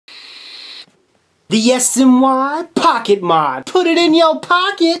The SMY Pocket Mod. Put it in your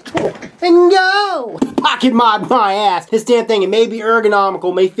pocket and go. Pocket Mod my ass. This damn thing, it may be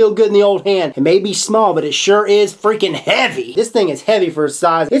ergonomical, may feel good in the old hand. It may be small, but it sure is freaking heavy. This thing is heavy for its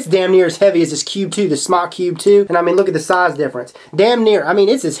size. It's damn near as heavy as this Cube 2, the SMY Cube 2. And I mean, look at the size difference. Damn near, I mean,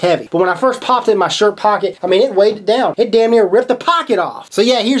 it's as heavy. But when I first popped it in my shirt pocket, I mean, it weighed it down. It damn near ripped the pocket off. So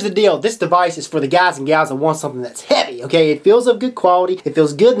yeah, here's the deal. This device is for the guys and gals that want something that's heavy, okay? It feels of good quality, it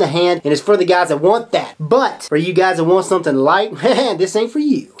feels good in the hand, and it's for the guys that want that. But for you guys that want something light, this ain't for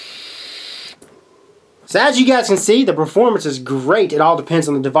you. So as you guys can see, the performance is great. It all depends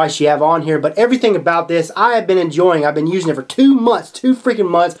on the device you have on here, but everything about this I have been enjoying. I've been using it for 2 months, 2 freaking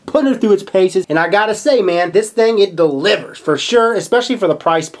months, putting it through its paces, and I gotta say, man, this thing, it delivers for sure, especially for the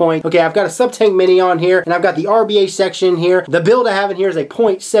price point. Okay, I've got a sub-tank mini on here, and I've got the RBA section here. The build I have in here is a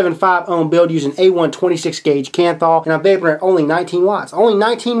 0.75 ohm build using A1 26 gauge Canthal, and I'm vaping at only 19 watts. Only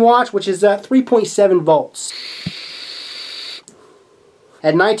 19 watts, which is 3.7 volts.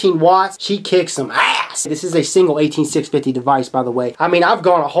 At 19 watts, she kicks some ass. This is a single 18650 device, by the way. I mean, I've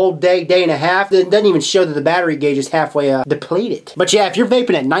gone a whole day, day and a half. It doesn't even show that the battery gauge is halfway depleted. But yeah, if you're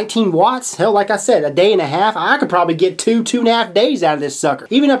vaping at 19 watts, hell, like I said, a day and a half, I could probably get 2.5 days out of this sucker.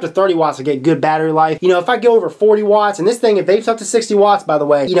 Even up to 30 watts, I get good battery life. You know, if I go over 40 watts, and this thing, it vapes up to 60 watts, by the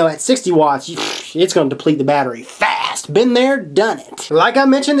way, you know, at 60 watts, it's going to deplete the battery fast. Been there, done it. Like I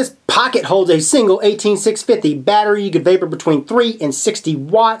mentioned, this Pocket holds a single 18650 battery. You could vapor between 3 and 60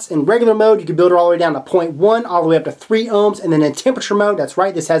 watts. In regular mode, you can build it all the way down to 0.1, all the way up to 3 ohms. And then in temperature mode, that's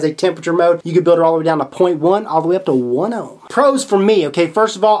right, this has a temperature mode, you can build it all the way down to 0.1, all the way up to 1 ohm. Pros for me, okay,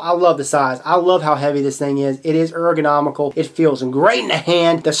 first of all, I love the size. I love how heavy this thing is. It is ergonomical. It feels great in the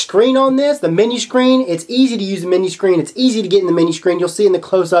hand. The screen on this, the menu screen, it's easy to use the menu screen. It's easy to get in the menu screen. You'll see in the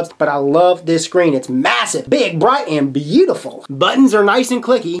close-ups, but I love this screen. It's massive, big, bright, and beautiful. Buttons are nice and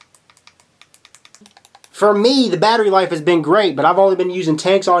clicky. For me, the battery life has been great, but I've only been using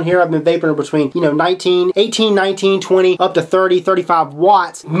tanks on here. I've been vaping between, you know, 18, 19, 20, up to 30, 35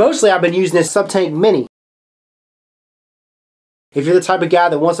 watts. Mostly I've been using this sub-tank mini. If you're the type of guy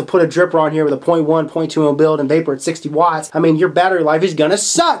that wants to put a dripper on here with a 0.1, 0.2 ohm build and vapor at 60 watts, I mean, your battery life is gonna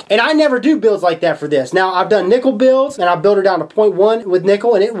suck. And I never do builds like that for this. Now, I've done nickel builds, and I've built it down to 0.1 with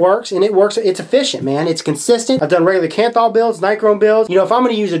nickel, and it works, it's efficient, man. It's consistent. I've done regular Canthal builds, nichrome builds. You know, if I'm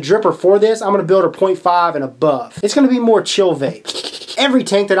gonna use a dripper for this, I'm gonna build a 0.5 and above. It's gonna be more chill vape. Every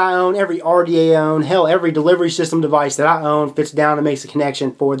tank that I own, every RDA I own, hell, every delivery system device that I own fits down and makes a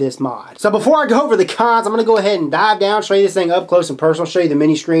connection for this mod. So before I go over the cons, I'm gonna go ahead and dive down, show you this thing up close and personal, show you the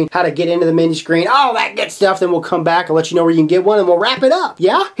mini screen, how to get into the mini screen, all that good stuff. Then we'll come back and let you know where you can get one, and we'll wrap it up.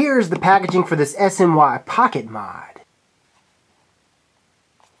 Yeah? Here's the packaging for this SMY Pocket Mod.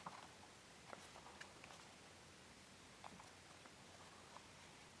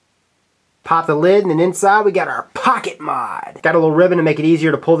 Pop the lid, and then inside we got our Pocket Mod. Got a little ribbon to make it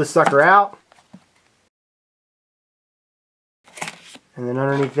easier to pull this sucker out. And then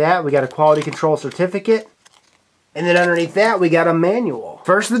underneath that, we got a quality control certificate. And then underneath that, we got a manual.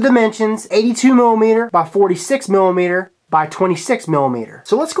 First, the dimensions, 82mm by 46mm by 26mm.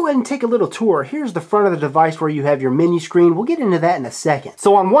 So let's go ahead and take a little tour. Here's the front of the device where you have your menu screen. We'll get into that in a second.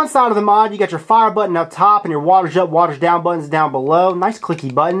 So on one side of the mod, you got your fire button up top and your waters up, waters down buttons down below. Nice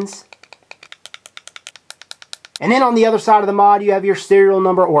clicky buttons. And then on the other side of the mod, you have your serial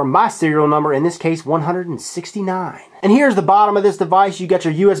number, or my serial number, in this case, 169. And here's the bottom of this device. You got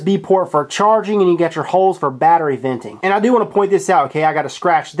your USB port for charging, and you got your holes for battery venting. And I do want to point this out, okay? I got a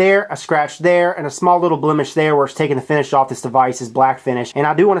scratch there, and a small little blemish there where it's taking the finish off this device, is black finish. And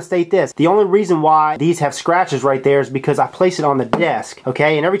I do want to state this. The only reason why these have scratches right there is because I place it on the desk,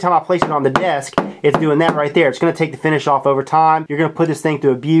 okay? And every time I place it on the desk, it's doing that right there. It's going to take the finish off over time. You're going to put this thing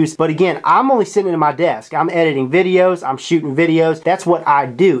through abuse. But again, I'm only sitting at my desk. I'm editing videos. I'm shooting videos. That's what I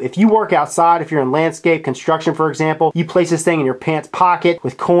do. If you work outside, if you're in landscape construction, for example, you place this thing in your pants pocket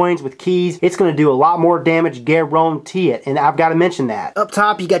with coins, with keys, it's going to do a lot more damage, guarantee it. And I've got to mention that. Up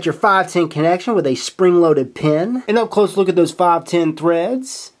top, you got your 510 connection with a spring-loaded pin. And up close, look at those 510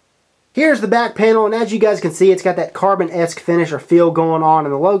 threads. Here's the back panel, and as you guys can see, it's got that carbon-esque finish or feel going on,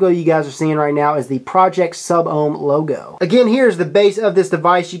 and the logo you guys are seeing right now is the Project Sub-Ohm logo. Again, here's the base of this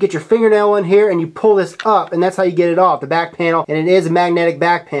device. You get your fingernail in here, and you pull this up, and that's how you get it off, the back panel, and it is a magnetic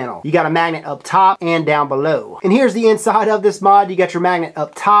back panel. You got a magnet up top and down below. And here's the inside of this mod. You got your magnet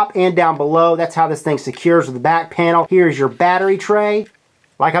up top and down below. That's how this thing secures with the back panel. Here's your battery tray.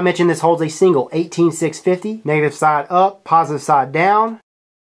 Like I mentioned, this holds a single 18650, negative side up, positive side down.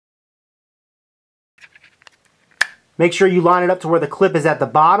 Make sure you line it up to where the clip is at the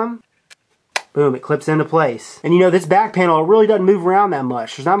bottom. Boom, it clips into place. And you know, this back panel really doesn't move around that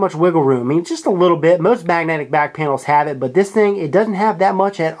much. There's not much wiggle room. I mean, just a little bit. Most magnetic back panels have it, but this thing, it doesn't have that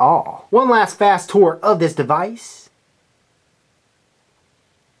much at all. One last fast tour of this device.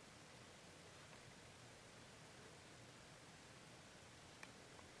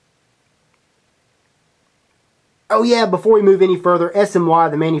 Oh yeah, before we move any further,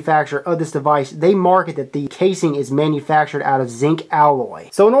 SMY, the manufacturer of this device, they market that the casing is manufactured out of zinc alloy.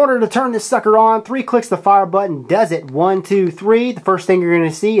 So in order to turn this sucker on, 3 clicks the fire button does it. 1, 2, 3. The first thing you're going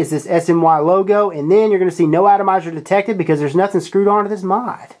to see is this SMY logo, and then you're going to see no atomizer detected because there's nothing screwed onto this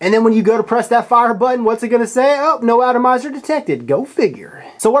mod. And then when you go to press that fire button, what's it going to say? Oh, no atomizer detected. Go figure.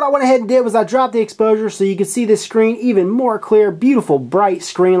 So what I went ahead and did was I dropped the exposure so you can see this screen even more clear, beautiful, bright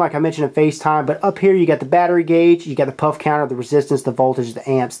screen like I mentioned in FaceTime, but up here you got the battery gauge, you got the puff counter, the resistance, the voltage, the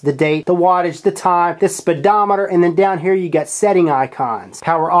amps, the date, the wattage, the time, the speedometer, and then down here you got setting icons.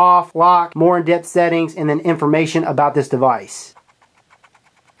 Power off, lock, more in-depth settings, and then information about this device.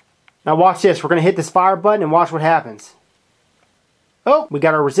 Now watch this. We're going to hit this fire button and watch what happens. Oh, we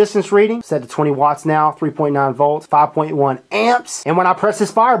got our resistance reading set to 20 watts now, 3.9 volts, 5.1 amps. And when I press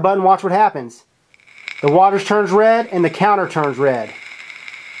this fire button, watch what happens. The wattage turns red and the counter turns red.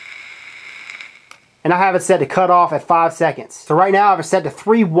 And I have it set to cut off at 5 seconds. So right now I have it set to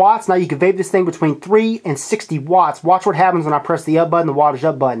 3 watts. Now you can vape this thing between 3 and 60 watts. Watch what happens when I press the up button, the wattage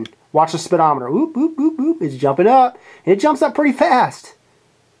up button. Watch the speedometer. Oop, oop, oop, oop. It's jumping up. And it jumps up pretty fast.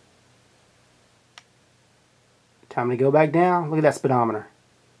 Time to go back down. Look at that speedometer.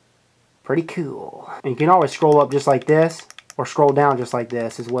 Pretty cool. And you can always scroll up just like this, or scroll down just like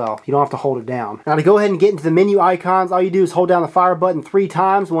this as well. You don't have to hold it down. Now to go ahead and get into the menu icons, all you do is hold down the fire button 3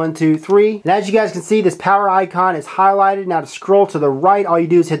 times. 1, 2, 3. And as you guys can see, this power icon is highlighted. Now to scroll to the right, all you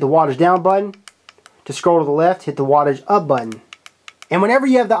do is hit the wattage down button. To scroll to the left, hit the wattage up button. And whenever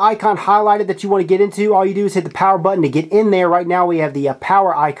you have the icon highlighted that you want to get into, all you do is hit the power button to get in there. Right now we have the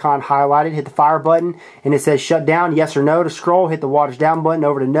power icon highlighted. Hit the fire button and it says shut down, yes or no. To scroll, hit the wattage down button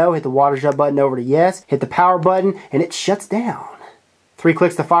over to no. Hit the wattage up button over to yes. Hit the power button and it shuts down. 3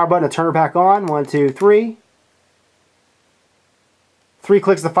 clicks the fire button to turn it back on. 1, 2, 3. 3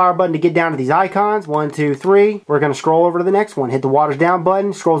 clicks the fire button to get down to these icons. 1, 2, 3. We're going to scroll over to the next one. Hit the wattage down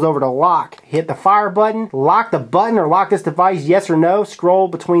button. Scrolls over to lock. Hit the fire button. Lock the button or lock this device. Yes or no. Scroll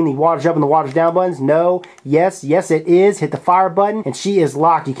between the wattage up and the wattage down buttons. No. Yes. Yes it is. Hit the fire button and she is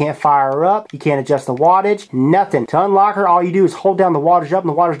locked. You can't fire her up. You can't adjust the wattage. Nothing. To unlock her, all you do is hold down the wattage up and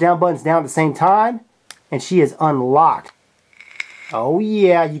the wattage down buttons down at the same time and she is unlocked. Oh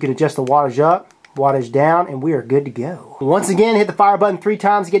yeah. You can adjust the wattage up, wattage down, and we are good to go. Once again, hit the fire button 3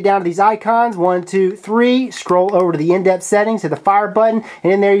 times to get down to these icons. 1, 2, 3. Scroll over to the in-depth settings, hit the fire button,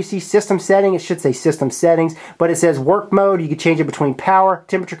 and in there you see system setting. It should say system settings, but it says work mode. You can change it between power,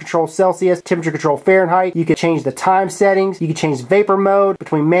 temperature control Celsius, temperature control Fahrenheit. You can change the time settings. You can change vapor mode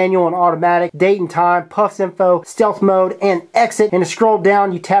between manual and automatic, date and time, puffs info, stealth mode, and exit. And to scroll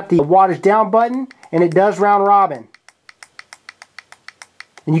down, you tap the wattage down button, and it does round robin.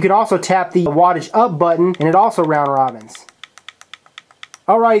 And you can also tap the wattage up button and it also round robins.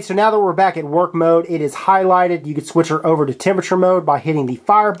 Alright, so now that we're back at work mode, it is highlighted. You can switch her over to temperature mode by hitting the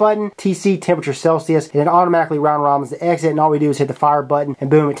fire button, TC, temperature Celsius, and it automatically round robins to exit. And all we do is hit the fire button and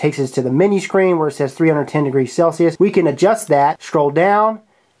boom, it takes us to the menu screen where it says 310 degrees Celsius. We can adjust that, scroll down,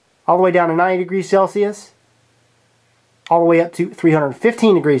 all the way down to 90 degrees Celsius, all the way up to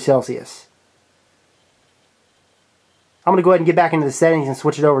 315 degrees Celsius. I'm going to go ahead and get back into the settings and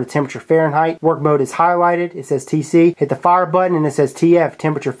switch it over to temperature Fahrenheit. Work mode is highlighted. It says TC. Hit the fire button and it says TF,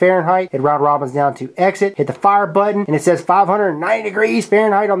 temperature Fahrenheit. It round robins down to exit. Hit the fire button and it says 590 degrees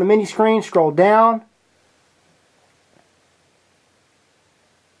Fahrenheit on the menu screen. Scroll down.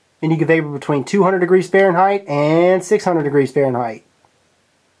 And you can vapor between 200 degrees Fahrenheit and 600 degrees Fahrenheit.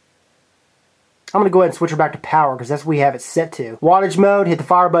 I'm going to go ahead and switch her back to power because that's what we have it set to. Wattage mode, hit the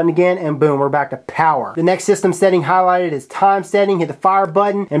fire button again, and boom, we're back to power. The next system setting highlighted is time setting. Hit the fire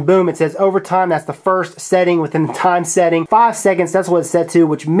button, and boom, it says overtime. That's the first setting within the time setting. 5 seconds, that's what it's set to,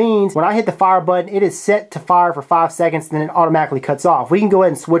 which means when I hit the fire button, it is set to fire for 5 seconds, and then it automatically cuts off. We can go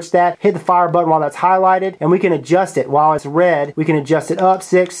ahead and switch that, hit the fire button while that's highlighted, and we can adjust it while it's red. We can adjust it up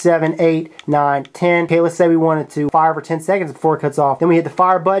 6, 7, 8, 9, 10. Okay, let's say we wanted to fire for 10 seconds before it cuts off. Then we hit the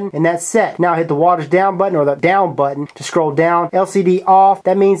fire button, and that's set. Now hit the wattage down button or the down button to scroll down. LCD off.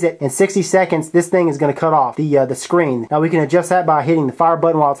 That means that in 60 seconds this thing is going to cut off the screen. Now we can adjust that by hitting the fire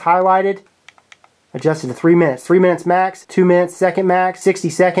button while it's highlighted. Adjust it to 3 minutes. 3 minutes max, 2 minutes, second max,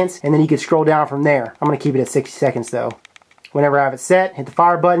 60 seconds, and then you can scroll down from there. I'm going to keep it at 60 seconds though. Whenever I have it set, hit the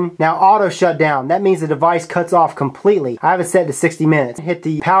fire button. Now auto shutdown. That means the device cuts off completely. I have it set to 60 minutes. Hit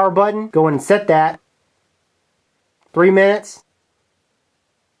the power button, go in and set that. 3 minutes.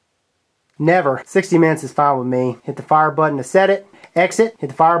 Never. 60 minutes is fine with me. Hit the fire button to set it. Exit, hit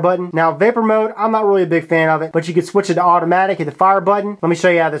the fire button. Now vapor mode, I'm not really a big fan of it, but you can switch it to automatic, hit the fire button. Let me show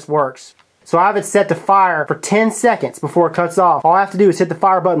you how this works. So I have it set to fire for 10 seconds before it cuts off. All I have to do is hit the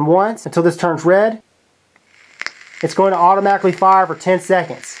fire button once until this turns red. It's going to automatically fire for 10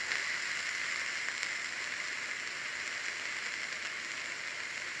 seconds.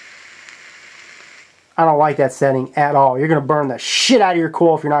 I don't like that setting at all. You're going to burn the shit out of your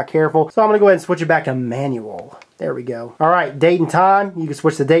coil if you're not careful. So I'm going to go ahead and switch it back to manual. There we go. All right, date and time. You can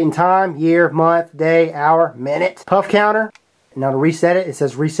switch the date and time, year, month, day, hour, minute. Puff counter. Now to reset it, it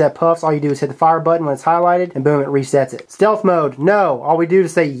says reset puffs. All you do is hit the fire button when it's highlighted, and boom, it resets it. Stealth mode, no. All we do to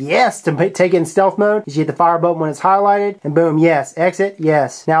say yes to take it in stealth mode is you hit the fire button when it's highlighted, and boom, yes. Exit,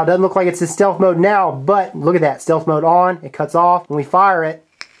 yes. Now it doesn't look like it's in stealth mode now, but look at that. Stealth mode on, it cuts off. When we fire it,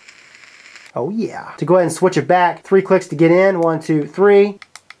 oh yeah. To go ahead and switch it back, 3 clicks to get in. 1, 2, 3.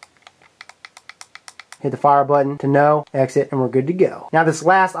 Hit the fire button to no, exit, and we're good to go. Now this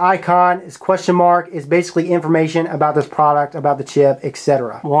last icon is question mark, is basically information about this product, about the chip,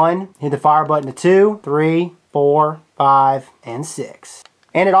 etc. 1, hit the fire button to 2, 3, 4, 5, and 6.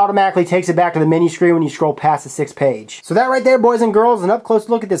 And it automatically takes it back to the menu screen when you scroll past the 6th page. So that right there, boys and girls, is an up close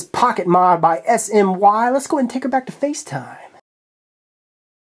look at this Pocket Mod by SMY. Let's go ahead and take her back to FaceTime.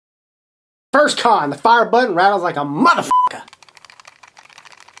 First con, the fire button rattles like a motherfucker.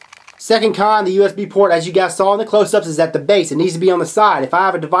 Second con, the USB port, as you guys saw in the close-ups, is at the base. It needs to be on the side. If I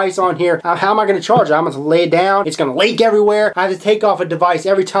have a device on here, how am I going to charge it? I'm going to lay it down. It's going to leak everywhere. I have to take off a device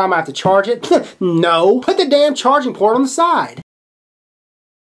every time I have to charge it. No. Put the damn charging port on the side.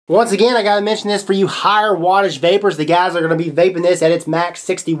 Once again, I gotta mention this for you higher wattage vapors. The guys are gonna be vaping this at its max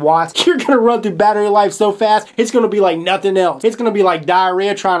 60 watts. You're gonna run through battery life so fast, it's gonna be like nothing else. It's gonna be like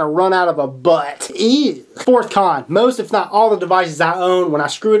diarrhea trying to run out of a butt. Ew. Fourth con, most if not all the devices I own, when I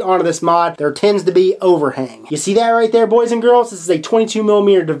screw it onto this mod, there tends to be overhang. You see that right there, boys and girls? This is a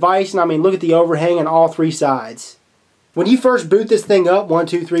 22mm device, and I mean, look at the overhang on all 3 sides. When you first boot this thing up, 1,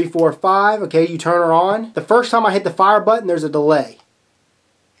 2, 3, 4, 5, okay, you turn her on. The first time I hit the fire button, there's a delay.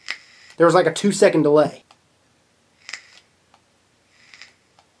 There was like a 2-second delay.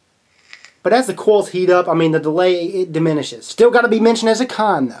 But as the coils heat up, I mean, the delay, it diminishes. Still got to be mentioned as a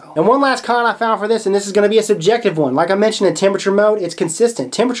con, though. And one last con I found for this, and this is going to be a subjective one. Like I mentioned, in temperature mode, it's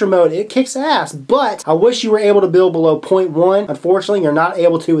consistent. Temperature mode, it kicks ass, but I wish you were able to build below 0.1. Unfortunately, you're not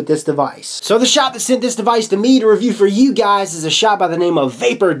able to with this device. So the shop that sent this device to me to review for you guys is a shop by the name of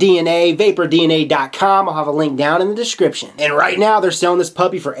Vapor DNA, vapordna.com. I'll have a link down in the description. And right now, they're selling this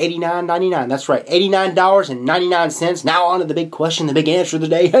puppy for $89.99. That's right, $89.99. Now on to the big question, the big answer of the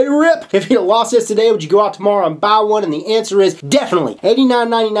day. Hey, Rip! If you lost this today, would you go out tomorrow and buy one? And the answer is definitely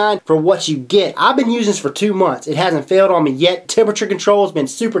 $89.99 for what you get. I've been using this for 2 months. It hasn't failed on me yet. Temperature control has been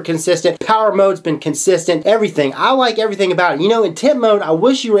super consistent. Power mode's been consistent. Everything. I like everything about it. You know, in temp mode, I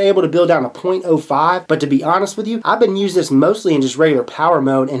wish you were able to build down to 0.05, but to be honest with you, I've been using this mostly in just regular power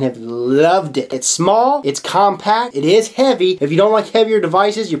mode and have loved it. It's small, it's compact, it is heavy. If you don't like heavier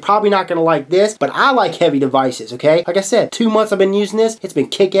devices, you're probably not going to like this, but I like heavy devices, okay? Like I said, 2 months I've been using this. It's been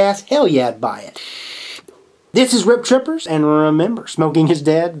kick-ass. Hell yeah, I'd buy it. This is Rip Trippers, and remember, smoking is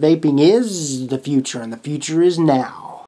dead, vaping is the future, and the future is now.